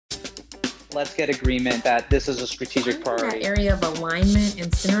let's get agreement that this is a strategic priority. That area of alignment and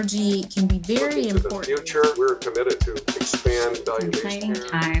synergy can be very important. In the future, we're committed to expand value-based care. Exciting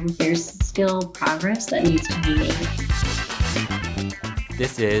time. There's still progress that needs to be made.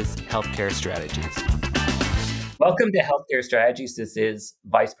 This is Healthcare Strategies. Welcome to Healthcare Strategies. This is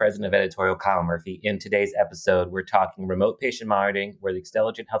Vice President of Editorial, Kyle Murphy. In today's episode, we're talking remote patient monitoring, where the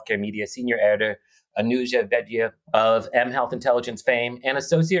Xtelligent Healthcare Media Senior Editor, Anuja Vaidya of mHealthIntelligence fame, and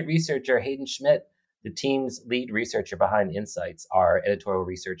Associate Researcher Hayden Schmidt, the team's lead researcher behind Insights, our editorial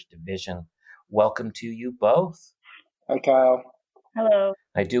research division. Welcome to you both. Hi, Kyle. Hello.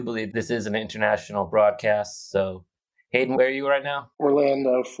 I do believe this is an international broadcast, so Hayden, where are you right now?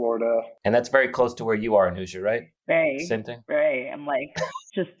 Orlando, Florida. And that's very close to where you are, Anuja, right? Very. Same thing? Very. I'm like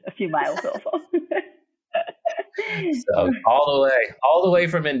just a few miles off. So all the way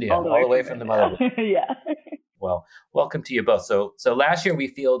from India, all the way from the motherland. Yeah. Well, welcome to you both. So last year we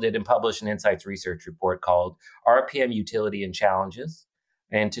fielded and published an Insights research report called RPM Utility and Challenges.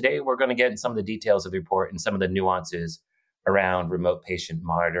 And today we're going to get in some of the details of the report and some of the nuances around remote patient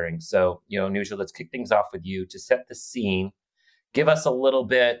monitoring. So, Anuja, let's kick things off with you to set the scene. Give us a little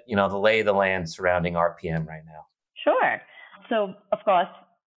bit, the lay of the land surrounding RPM right now. Sure. So, of course,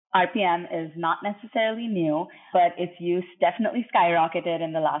 RPM is not necessarily new, but its use definitely skyrocketed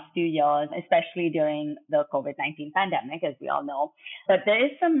in the last few years, especially during the COVID-19 pandemic, as we all know. But there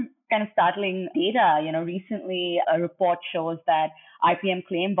is some kind of startling data. Recently a report shows that RPM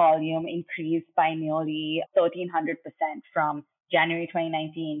claim volume increased by nearly 1,300% from January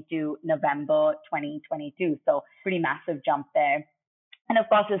 2019 to November 2022. So pretty massive jump there. And of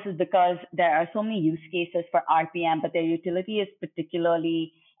course, this is because there are so many use cases for RPM, but their utility is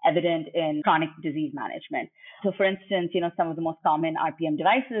particularly evident in chronic disease management. So for instance, some of the most common RPM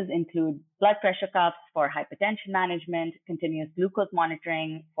devices include blood pressure cuffs for hypertension management, continuous glucose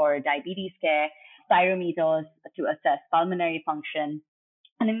monitoring for diabetes care, spirometers to assess pulmonary function.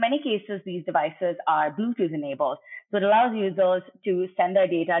 And in many cases, these devices are Bluetooth enabled. So it allows users to send their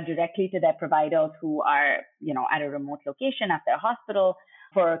data directly to their providers who are, at a remote location at their hospital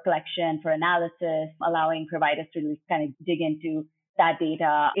for collection, for analysis, allowing providers to really kind of dig into that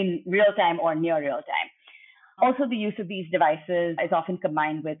data in real time or near real time. Also, the use of these devices is often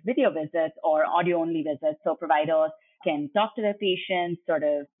combined with video visits or audio-only visits. So providers can talk to their patients, sort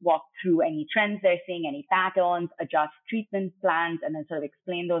of walk through any trends they're seeing, any patterns, adjust treatment plans, and then sort of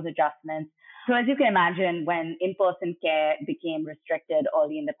explain those adjustments. So as you can imagine, when in-person care became restricted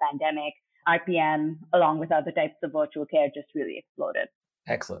early in the pandemic, RPM, along with other types of virtual care, just really exploded.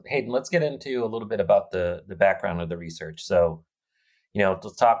 Excellent. Hayden, let's get into a little bit about the background of the research. So,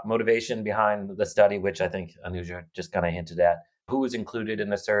 let's talk motivation behind the study, which I think Anuja just kind of hinted at. Who was included in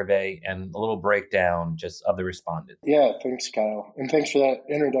the survey and a little breakdown just of the respondents. Yeah, thanks, Kyle. And thanks for that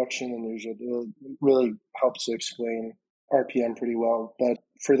introduction, Anuja. It really helps to explain RPM pretty well. But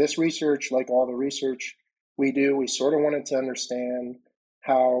for this research, like all the research we do, we sort of wanted to understand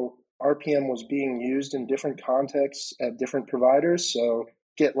how RPM was being used in different contexts at different providers. So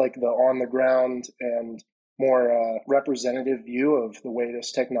get like the on the ground and more representative view of the way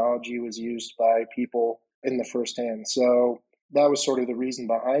this technology was used by people in the first hand. So that was sort of the reason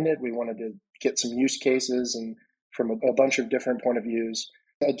behind it. We wanted to get some use cases and from a bunch of different point of views.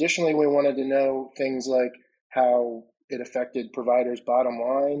 Additionally, we wanted to know things like how it affected providers' bottom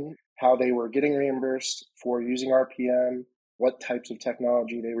line, how they were getting reimbursed for using RPM, what types of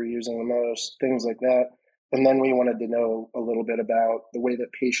technology they were using the most, things like that. And then we wanted to know a little bit about the way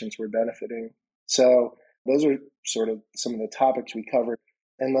that patients were benefiting. So those are sort of some of the topics we covered.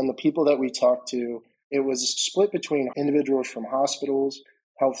 And then the people that we talked to, it was split between individuals from hospitals,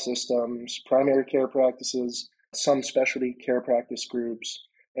 health systems, primary care practices, some specialty care practice groups,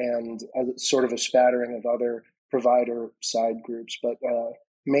 and sort of a spattering of other provider side groups, but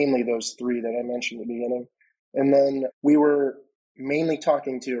mainly those three that I mentioned at the beginning. And then we were mainly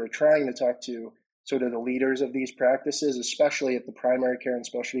trying to talk to sort of the leaders of these practices, especially at the primary care and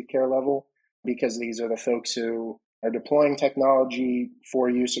specialty care level, because these are the folks who are deploying technology for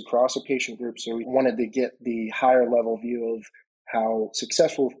use across a patient group. So we wanted to get the higher level view of how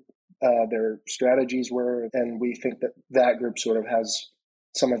successful their strategies were. And we think that that group sort of has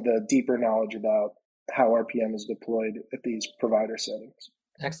some of the deeper knowledge about how RPM is deployed at these provider settings.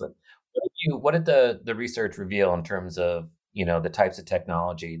 Excellent. What did the research reveal in terms of, the types of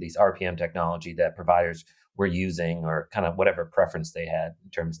technology, these RPM technology that providers were using, or kind of whatever preference they had in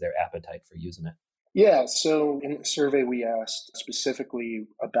terms of their appetite for using it? Yeah, so in the survey, we asked specifically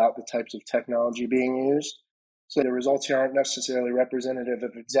about the types of technology being used. So the results here aren't necessarily representative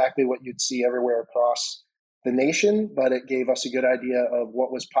of exactly what you'd see everywhere across the nation, but it gave us a good idea of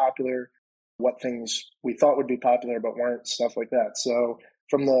what was popular what things we thought would be popular but weren't, stuff like that. So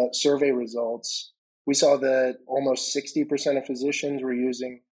from the survey results, we saw that almost 60% of physicians were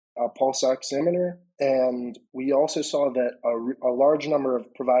using a pulse oximeter. And we also saw that a large number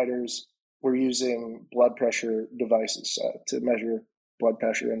of providers were using blood pressure devices to measure blood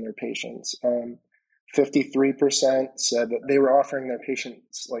pressure in their patients. 53% said that they were offering their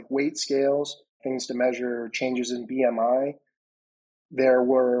patients like weight scales, things to measure changes in BMI. There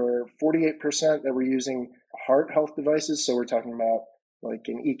were 48% that were using heart health devices. So we're talking about like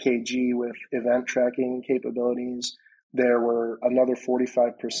an EKG with event tracking capabilities. There were another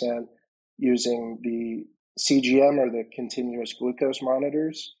 45% using the CGM or the continuous glucose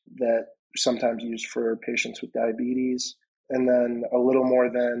monitors that sometimes used for patients with diabetes. And then a little more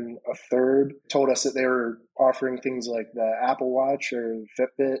than a third told us that they were offering things like the Apple Watch or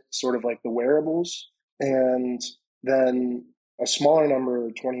Fitbit, sort of like the wearables. And then a smaller number,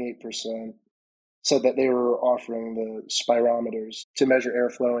 28%, said that they were offering the spirometers to measure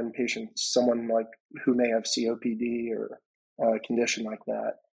airflow in patients, someone like who may have COPD or a condition like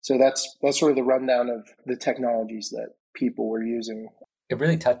that. So that's sort of the rundown of the technologies that people were using. It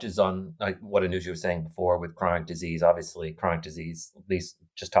really touches on like what Anuja was saying before with chronic disease. Obviously, chronic disease, at least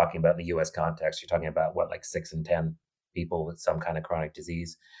just talking about the US context, you're talking about like 6 in 10 people with some kind of chronic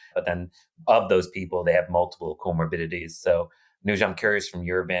disease. But then of those people, they have multiple comorbidities. So Anuja, I'm curious from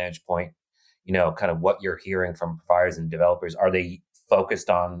your vantage point, kind of what you're hearing from providers and developers. Are they focused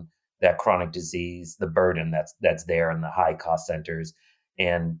on that chronic disease, the burden that's there in the high cost centers?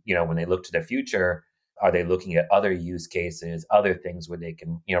 And, when they look to the future, are they looking at other use cases, other things where they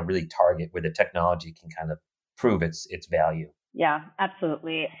can, really target, where the technology can kind of prove its value? Yeah,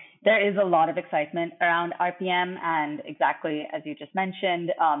 absolutely. There is a lot of excitement around RPM, and exactly as you just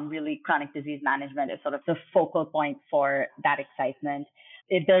mentioned, really chronic disease management is sort of the focal point for that excitement.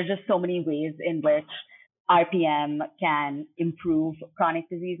 There's just so many ways in which RPM can improve chronic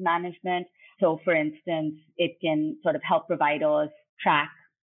disease management. So for instance, it can sort of help providers track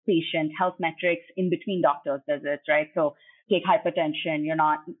patient health metrics in between doctors' visits, right? So take hypertension,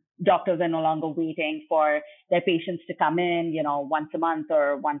 doctors are no longer waiting for their patients to come in, once a month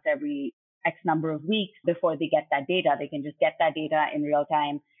or once every X number of weeks before they get that data. They can just get that data in real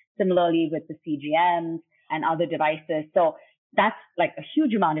time. Similarly with the CGMs and other devices. So that's like a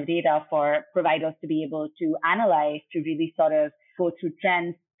huge amount of data for providers to be able to analyze, to really sort of go through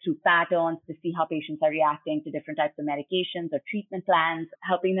trends, through patterns, to see how patients are reacting to different types of medications or treatment plans,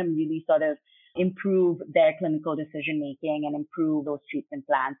 helping them really sort of improve their clinical decision making and improve those treatment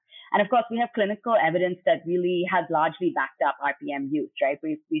plans. And of course, we have clinical evidence that really has largely backed up RPM use, right?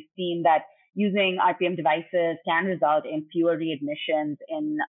 We've seen that using RPM devices can result in fewer readmissions,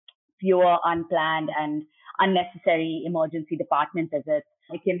 in fewer unplanned and unnecessary emergency department visits.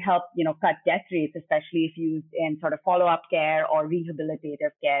 It can help, cut death rates, especially if used in sort of follow-up care or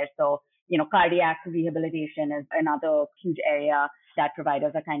rehabilitative care. So, cardiac rehabilitation is another huge area that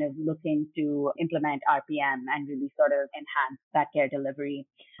providers are kind of looking to implement RPM and really sort of enhance that care delivery.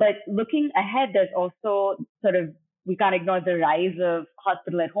 But looking ahead, there's also we can't ignore the rise of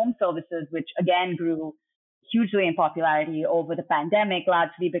hospital at home services, which again grew hugely in popularity over the pandemic,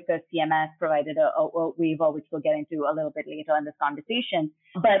 largely because CMS provided a waiver, which we'll get into a little bit later in this conversation.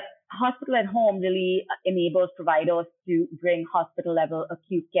 But hospital at home really enables providers to bring hospital level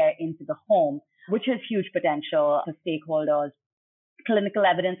acute care into the home, which has huge potential for stakeholders. Clinical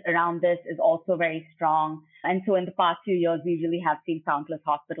evidence around this is also very strong. And so in the past few years, we really have seen countless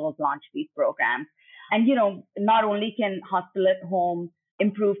hospitals launch these programs. And, not only can hospital at home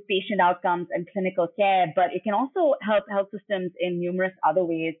improve patient outcomes and clinical care, but it can also help health systems in numerous other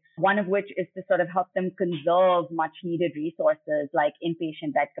ways, one of which is to sort of help them conserve much needed resources like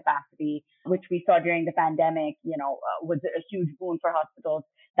inpatient bed capacity, which we saw during the pandemic, was a huge boon for hospitals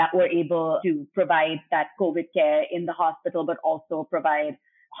that were able to provide that COVID care in the hospital, but also provide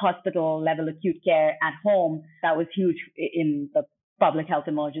hospital level acute care at home. That was huge in the public health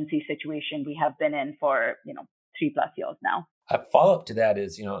emergency situation we have been in for, 3+ years now. A follow-up to that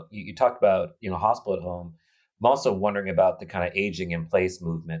is, you talked about, hospital at home. I'm also wondering about the kind of aging in place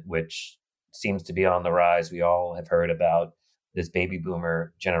movement, which seems to be on the rise. We all have heard about this baby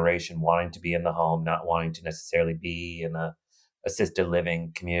boomer generation wanting to be in the home, not wanting to necessarily be in a assisted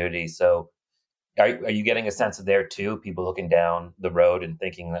living community. So are you getting a sense of there too, people looking down the road and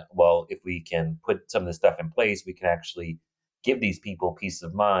thinking that, well, if we can put some of this stuff in place, we can actually give these people peace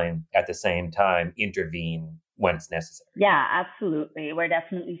of mind, at the same time intervene when it's necessary? Yeah, absolutely. We're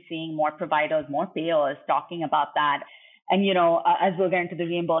definitely seeing more providers, more payers talking about that. And, as we'll get into the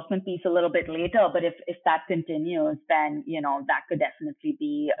reimbursement piece a little bit later, but if that continues, then, that could definitely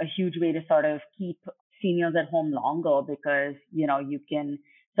be a huge way to sort of keep seniors at home longer because, you can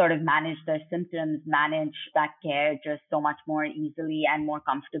sort of manage their symptoms, manage that care just so much more easily and more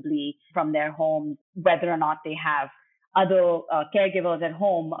comfortably from their homes, whether or not they have other caregivers at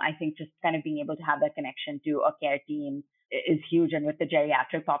home. I think just kind of being able to have that connection to a care team is huge. And with the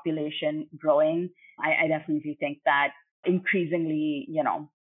geriatric population growing, I definitely think that increasingly,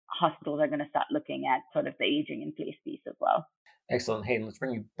 hospitals are going to start looking at sort of the aging in place piece as well. Excellent. Hayden, let's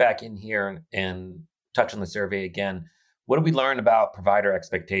bring you back in here and touch on the survey again. What did we learn about provider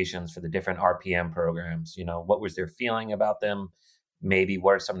expectations for the different RPM programs? What was their feeling about them? Maybe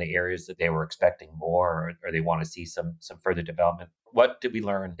what are some of the areas that they were expecting more or they want to see some further development? What did we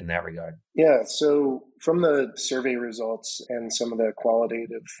learn in that regard? Yeah, so from the survey results and some of the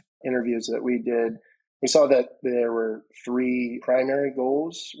qualitative interviews that we did, we saw that there were 3 primary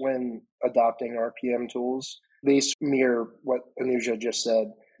goals when adopting RPM tools. These mirror what Anuja just said.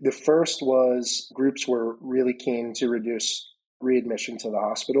 The first was groups were really keen to reduce readmission to the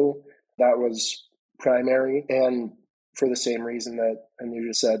hospital. That was primary. And for the same reason that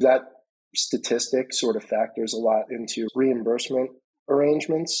Anuja said, that statistic sort of factors a lot into reimbursement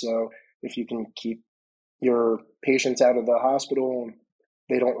arrangements. So if you can keep your patients out of the hospital,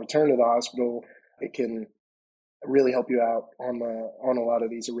 they don't return to the hospital, it can really help you out on a lot of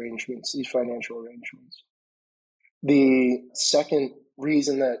these arrangements, these financial arrangements. The second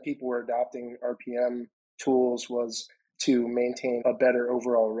reason that people were adopting RPM tools was to maintain a better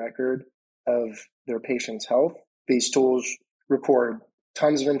overall record of their patient's health. These tools record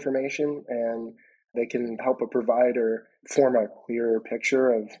tons of information and they can help a provider form a clearer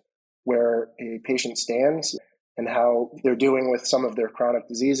picture of where a patient stands and how they're doing with some of their chronic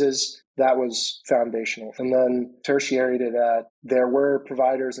diseases. That was foundational. And then tertiary to that, there were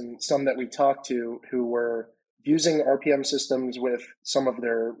providers and some that we talked to who were using RPM systems with some of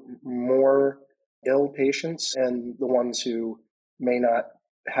their more ill patients and the ones who may not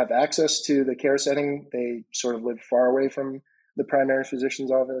have access to the care setting. They sort of live far away from the primary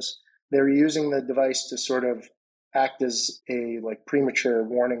physician's office. They were using the device to sort of act as a premature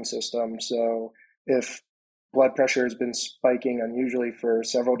warning system. So if blood pressure has been spiking unusually for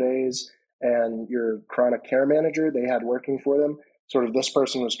several days and your chronic care manager they had working for them, sort of this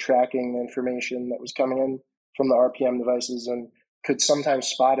person was tracking the information that was coming in from the RPM devices and could sometimes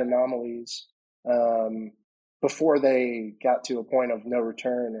spot anomalies before they got to a point of no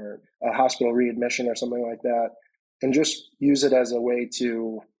return or a hospital readmission or something like that, and just use it as a way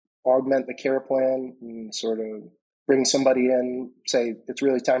to augment the care plan and sort of bring somebody in, say, it's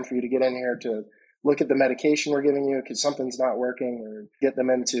really time for you to get in here to look at the medication we're giving you because something's not working, or get them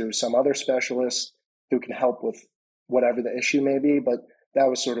into some other specialist who can help with whatever the issue may be. But that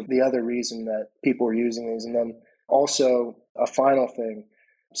was sort of the other reason that people were using these. And then also a final thing,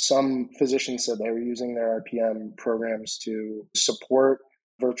 some physicians said they were using their RPM programs to support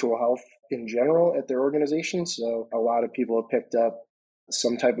virtual health in general at their organization. So a lot of people have picked up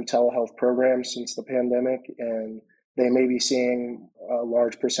some type of telehealth program since the pandemic, and they may be seeing a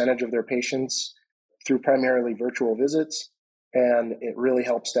large percentage of their patients through primarily virtual visits. And it really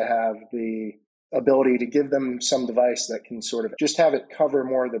helps to have the ability to give them some device that can sort of just have it cover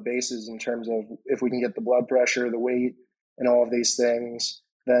more of the bases in terms of if we can get the blood pressure, the weight, and all of these things,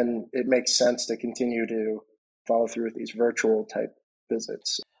 then it makes sense to continue to follow through with these virtual type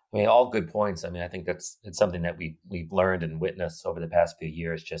visits. I mean, all good points. I mean, I think it's something that we've learned and witnessed over the past few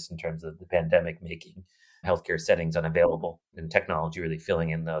years, just in terms of the pandemic making healthcare settings unavailable and technology really filling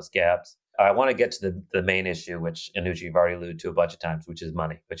in those gaps. I want to get to the main issue, which Anuja, you've already alluded to a bunch of times, which is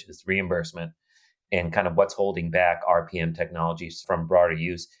money, which is reimbursement and kind of what's holding back RPM technologies from broader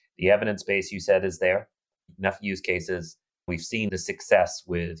use. The evidence base you said is there, enough use cases. We've seen the success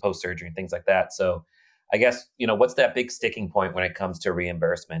with post-surgery and things like that. So I guess, what's that big sticking point when it comes to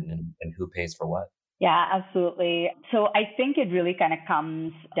reimbursement and who pays for what? Yeah, absolutely. So I think it really kind of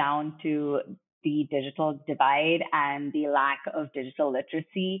comes down to the digital divide and the lack of digital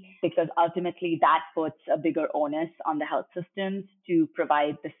literacy, because ultimately that puts a bigger onus on the health systems to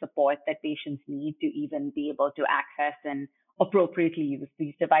provide the support that patients need to even be able to access and appropriately use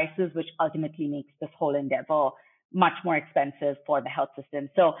these devices, which ultimately makes this whole endeavor much more expensive for the health system.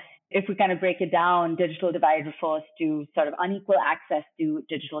 So if we kind of break it down, digital divide refers to sort of unequal access to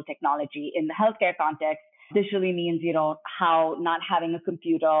digital technology in the healthcare context. This really means, how not having a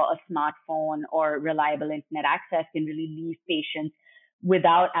computer, a smartphone, or reliable internet access can really leave patients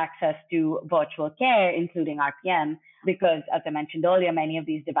without access to virtual care, including RPM, because as I mentioned earlier, many of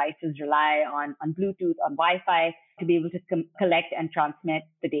these devices rely on Bluetooth, on Wi-Fi to be able to collect and transmit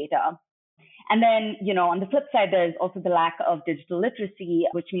the data. And then, on the flip side, there's also the lack of digital literacy,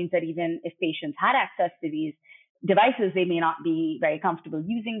 which means that even if patients had access to these devices, they may not be very comfortable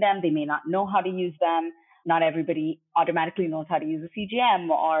using them. They may not know how to use them. Not everybody automatically knows how to use a CGM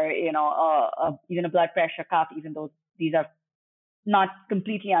or, even a blood pressure cuff, even though these are not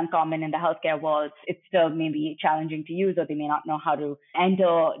completely uncommon in the healthcare world. It's still maybe challenging to use, or they may not know how to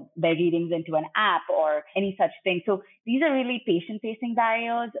enter their readings into an app or any such thing. So these are really patient-facing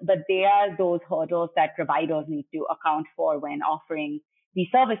barriers, but they are those hurdles that providers need to account for when offering these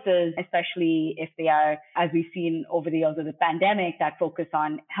services, especially if they are, as we've seen over the years of the pandemic, that focus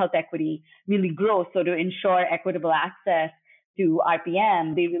on health equity really grows. So to ensure equitable access to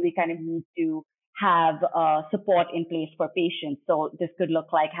RPM, they really kind of need to have support in place for patients. So this could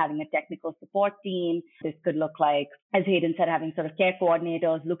look like having a technical support team. This could look like, as Hayden said, having sort of care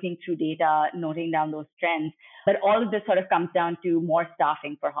coordinators looking through data, noting down those trends. But all of this sort of comes down to more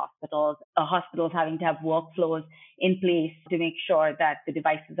staffing for hospitals, hospitals having to have workflows in place to make sure that the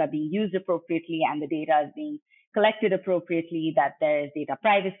devices are being used appropriately and the data is being collected appropriately, that there is data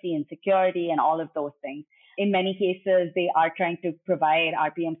privacy and security and all of those things. In many cases, they are trying to provide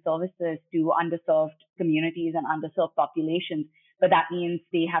RPM services to underserved communities and underserved populations, but that means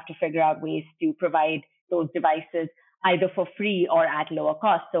they have to figure out ways to provide those devices either for free or at lower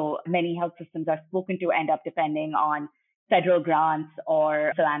cost. So many health systems I've spoken to end up depending on federal grants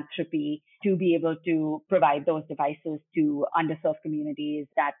or philanthropy to be able to provide those devices to underserved communities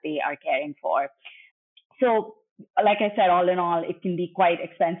that they are caring for. So like I said, all in all, it can be quite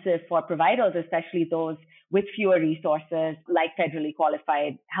expensive for providers, especially those with fewer resources, like federally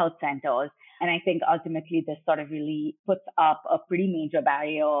qualified health centers. And I think ultimately this sort of really puts up a pretty major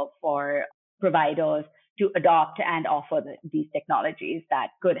barrier for providers to adopt and offer these technologies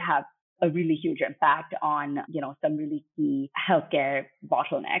that could have a really huge impact on, some really key healthcare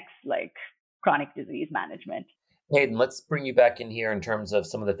bottlenecks like chronic disease management. Hayden, let's bring you back in here in terms of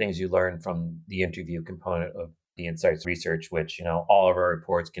some of the things you learned from the interview component of the insights research, which, all of our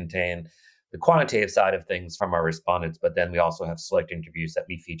reports contain the quantitative side of things from our respondents, but then we also have select interviews that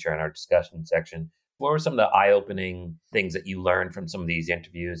we feature in our discussion section. What were some of the eye-opening things that you learned from some of these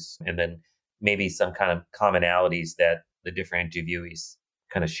interviews? And then maybe some kind of commonalities that the different interviewees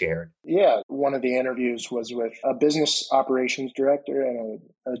kind of shared? Yeah, one of the interviews was with a business operations director and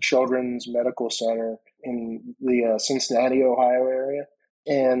a children's medical center in the Cincinnati, Ohio area.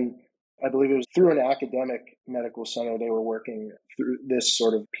 And I believe it was through an academic medical center they were working through this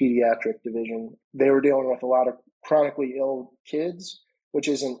sort of pediatric division. They were dealing with a lot of chronically ill kids, which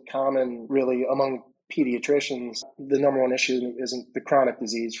isn't common really among pediatricians. The number one issue isn't the chronic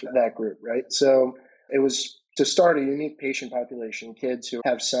disease for that group, right? So it was to start a unique patient population, kids who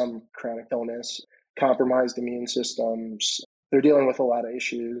have some chronic illness, compromised immune systems. They're dealing with a lot of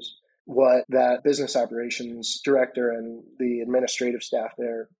issues. What that business operations director and the administrative staff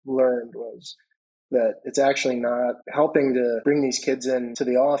there learned was that it's actually not helping to bring these kids into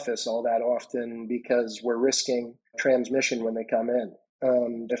the office all that often because we're risking transmission when they come in.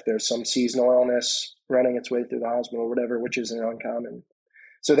 If there's some seasonal illness running its way through the hospital or whatever, which isn't uncommon.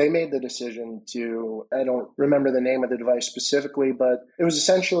 So they made the decision to, I don't remember the name of the device specifically, but it was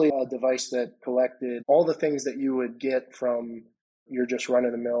essentially a device that collected all the things that you would get from your just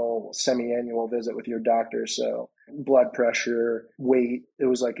run-of-the-mill semi-annual visit with your doctor. So blood pressure, weight, it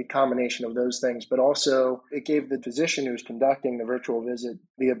was like a combination of those things, but also it gave the physician who's conducting the virtual visit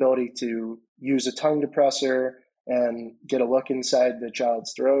the ability to use a tongue depressor and get a look inside the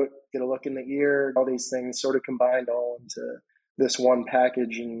child's throat, get a look in the ear, all these things sort of combined all into this one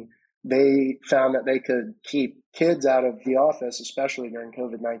package. And they found that they could keep kids out of the office, especially during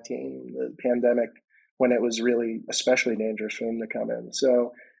COVID-19, the pandemic, when it was really especially dangerous for them to come in.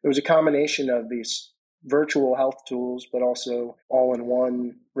 So it was a combination of these virtual health tools, but also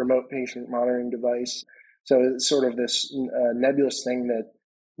all-in-one remote patient monitoring device. So it's sort of this nebulous thing that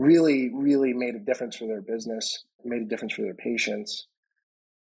really, really made a difference for their business, made a difference for their patients.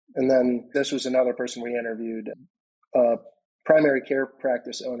 And then this was another person we interviewed, a primary care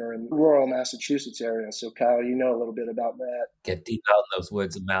practice owner in rural Massachusetts area. So Kyle, you know a little bit about that. Get deep out in those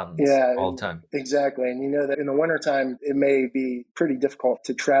woods and mountains all the time. Exactly. And you know that in the wintertime, it may be pretty difficult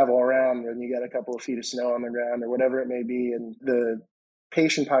to travel around when you got a couple of feet of snow on the ground or whatever it may be. And the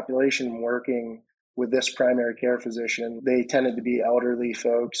patient population working with this primary care physician, they tended to be elderly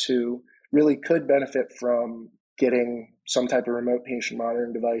folks who really could benefit from getting some type of remote patient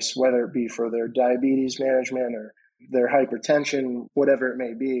monitoring device, whether it be for their diabetes management or their hypertension, whatever it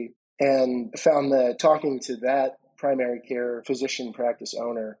may be. And found that talking to that primary care physician practice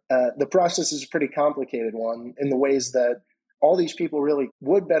owner, the process is a pretty complicated one in the ways that all these people really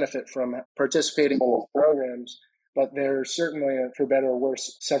would benefit from participating in those programs, but there are certainly, for better or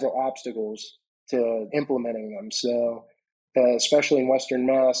worse, several obstacles to implementing them. So especially in Western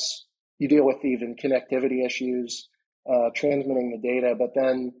Mass, you deal with even connectivity issues, transmitting the data, but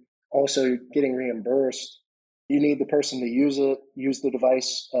then also getting reimbursed. You need the person to use the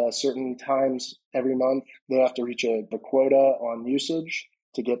device certain times every month. They have to reach a quota on usage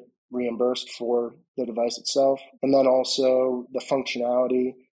to get reimbursed for the device itself. And then also the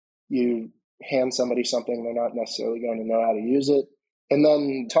functionality. You hand somebody something, they're not necessarily going to know how to use it. And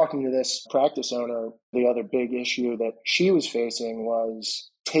then talking to this practice owner, the other big issue that she was facing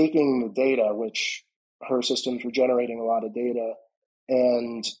was taking the data, which her systems were generating a lot of data,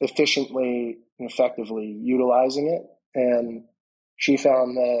 and efficiently and effectively utilizing it. And she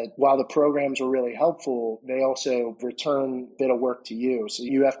found that while the programs were really helpful, they also return a bit of work to you. So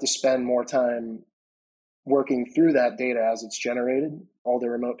you have to spend more time working through that data as it's generated, all the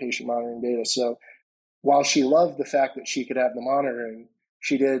remote patient monitoring data. So while she loved the fact that she could have the monitoring,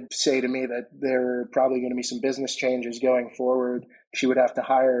 she did say to me that there are probably going to be some business changes going forward. She would have to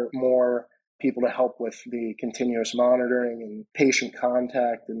hire more people to help with the continuous monitoring and patient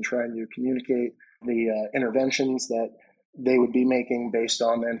contact and trying to communicate the interventions that they would be making based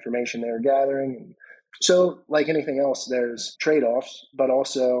on the information they were gathering. So like anything else, there's trade-offs, but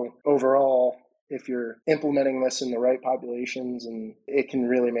also overall, if you're implementing this in the right populations, and it can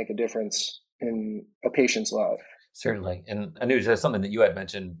really make a difference in a patient's life. Certainly. And Anuja, that's something that you had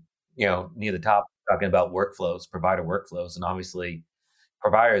mentioned, near the top, talking about workflows, provider workflows. And obviously,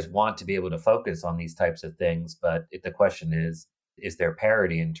 providers want to be able to focus on these types of things. But the question is there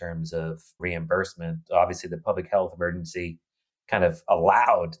parity in terms of reimbursement? Obviously, the public health emergency kind of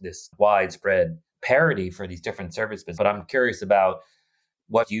allowed this widespread parity for these different services. But I'm curious about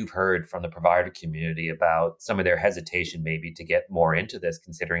what you've heard from the provider community about some of their hesitation maybe to get more into this,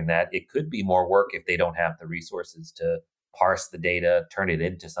 considering that it could be more work if they don't have the resources to parse the data, turn it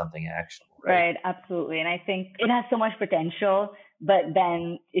into something actionable. Right, absolutely. And I think it has so much potential, but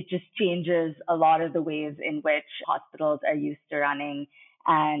then it just changes a lot of the ways in which hospitals are used to running.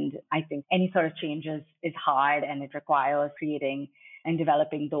 And I think any sort of changes is hard, and it requires creating and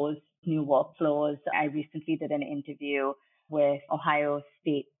developing those new workflows. I recently did an interview with Ohio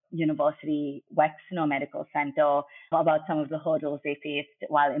State University Wexner Medical Center about some of the hurdles they faced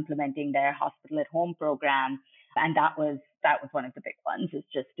while implementing their hospital at home program. And that was one of the big ones, is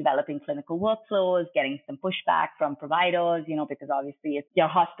just developing clinical workflows, getting some pushback from providers, because obviously if your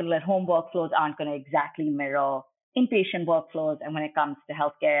hospital at home workflows aren't going to exactly mirror inpatient workflows. And when it comes to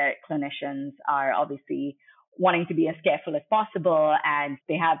healthcare, clinicians are obviously wanting to be as careful as possible, and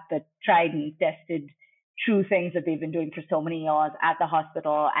they have the tried and tested true things that they've been doing for so many years at the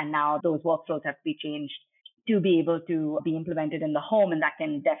hospital. And now those workflows have to be changed to be able to be implemented in the home. And that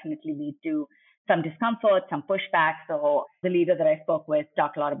can definitely lead to some discomfort, some pushback. So the leader that I spoke with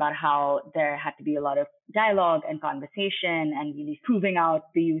talked a lot about how there had to be a lot of dialogue and conversation and really proving out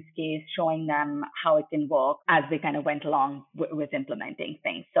the use case, showing them how it can work as they kind of went along with implementing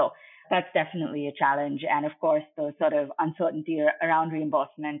things. So that's definitely a challenge. And of course, the sort of uncertainty around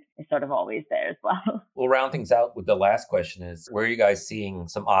reimbursement is sort of always there as well. We'll round things out with the last question is, where are you guys seeing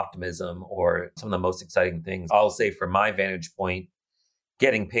some optimism or some of the most exciting things? I'll say from my vantage point,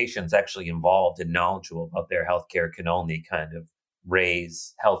 getting patients actually involved and knowledgeable about their healthcare can only kind of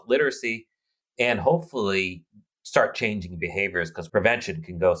raise health literacy and hopefully start changing behaviors, because prevention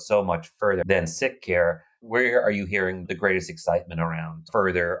can go so much further than sick care. Where are you hearing the greatest excitement around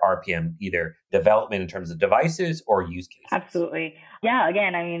further RPM, either development in terms of devices or use cases? Absolutely. Yeah,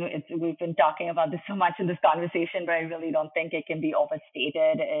 again, I mean, we've been talking about this so much in this conversation, but I really don't think it can be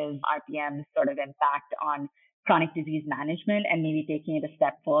overstated, is RPM's sort of impact on chronic disease management and maybe taking it a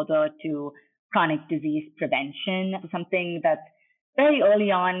step further to chronic disease prevention. Something that's very early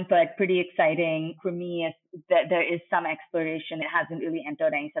on, but pretty exciting for me is that there is some exploration. It hasn't really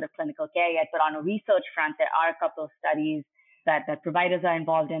entered any sort of clinical care yet, but on a research front, there are a couple of studies that providers are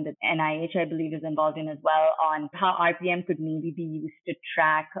involved in, that NIH, I believe, is involved in as well, on how RPM could maybe be used to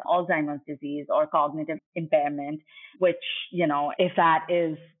track Alzheimer's disease or cognitive impairment, which, if that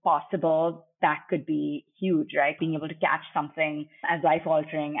is possible, that could be huge, right? Being able to catch something as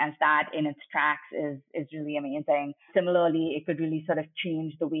life-altering as that in its tracks is really amazing. Similarly, it could really sort of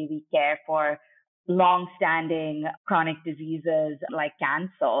change the way we care for long-standing chronic diseases like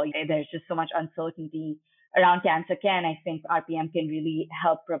cancer. There's just so much uncertainty around cancer care, and I think RPM can really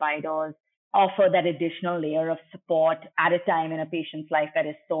help providers offer that additional layer of support at a time in a patient's life that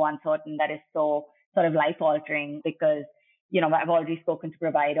is so uncertain, that is so sort of life-altering, because I've already spoken to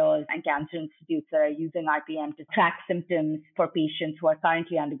providers and cancer institutes that are using RPM to track symptoms for patients who are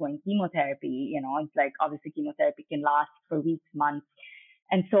currently undergoing chemotherapy. It's like obviously chemotherapy can last for weeks, months,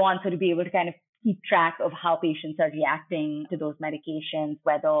 and so on. So to be able to kind of keep track of how patients are reacting to those medications,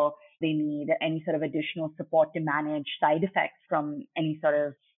 whether they need any sort of additional support to manage side effects from any sort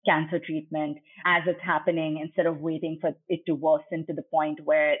of cancer treatment as it's happening, instead of waiting for it to worsen to the point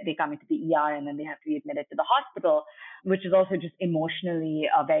where they come into the ER and then they have to be admitted to the hospital, which is also just emotionally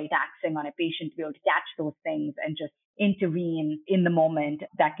very taxing on a patient to be able to catch those things and just intervene in the moment.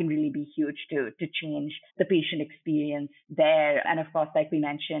 That can really be huge to change the patient experience there. And of course, like we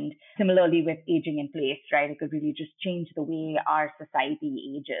mentioned, similarly with aging in place, right? It could really just change the way our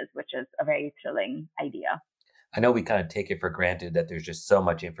society ages, which is a very thrilling idea. I know we kind of take it for granted that there's just so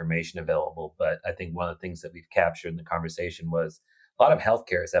much information available, but I think one of the things that we've captured in the conversation was a lot of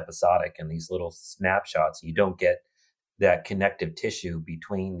healthcare is episodic and these little snapshots. You don't get that connective tissue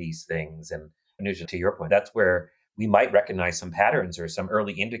between these things. And Anuja, to your point, that's where we might recognize some patterns or some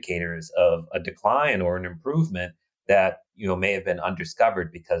early indicators of a decline or an improvement that, may have been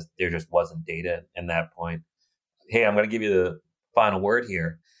undiscovered because there just wasn't data in that point. Hey, I'm going to give you the final word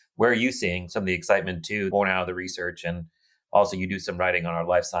here. Where are you seeing some of the excitement too, born out of the research? And also you do some writing on our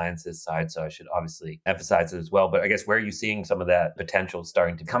life sciences side, so I should obviously emphasize it as well. But I guess where are you seeing some of that potential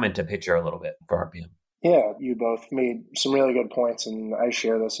starting to come into picture a little bit for RPM? Yeah, you both made some really good points, and I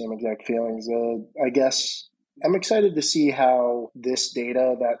share those same exact feelings. I guess I'm excited to see how this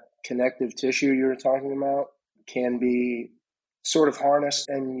data, that connective tissue you were talking about, can be sort of harnessed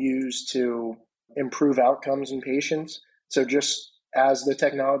and used to improve outcomes in patients. So just as the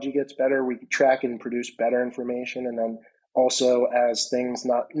technology gets better, we track and produce better information. And then also as things,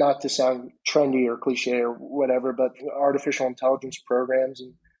 not to sound trendy or cliche or whatever, but artificial intelligence programs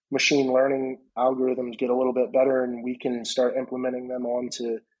and machine learning algorithms get a little bit better, and we can start implementing them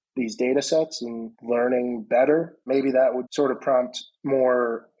onto these data sets and learning better. Maybe that would sort of prompt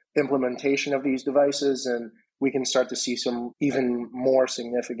more implementation of these devices, and we can start to see some even more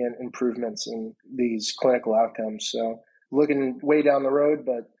significant improvements in these clinical outcomes. So looking way down the road,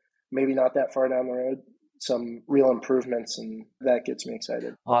 but maybe not that far down the road, some real improvements, and that gets me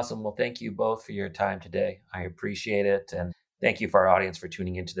excited. Awesome. Well, thank you both for your time today. I appreciate it. And thank you for our audience for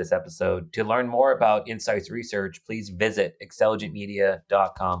tuning into this episode. To learn more about Insights Research, please visit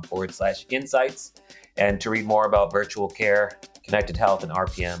xtelligentmedia.com/insights. And to read more about virtual care, connected health, and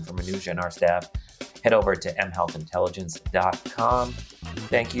RPM from Anuja and our staff, head over to mHealthIntelligence.com.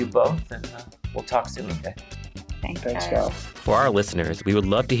 Thank you both, and we'll talk soon, okay? Thanks, Kyle. For our listeners, we would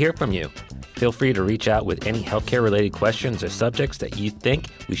love to hear from you. Feel free to reach out with any healthcare-related questions or subjects that you think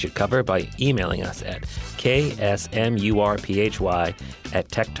we should cover by emailing us at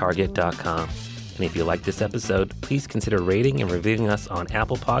ksmurphy@techtarget.com. And if you like this episode, please consider rating and reviewing us on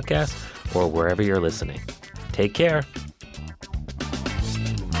Apple Podcasts or wherever you're listening. Take care.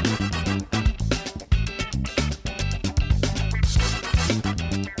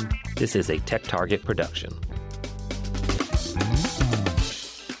 This is a Tech Target production.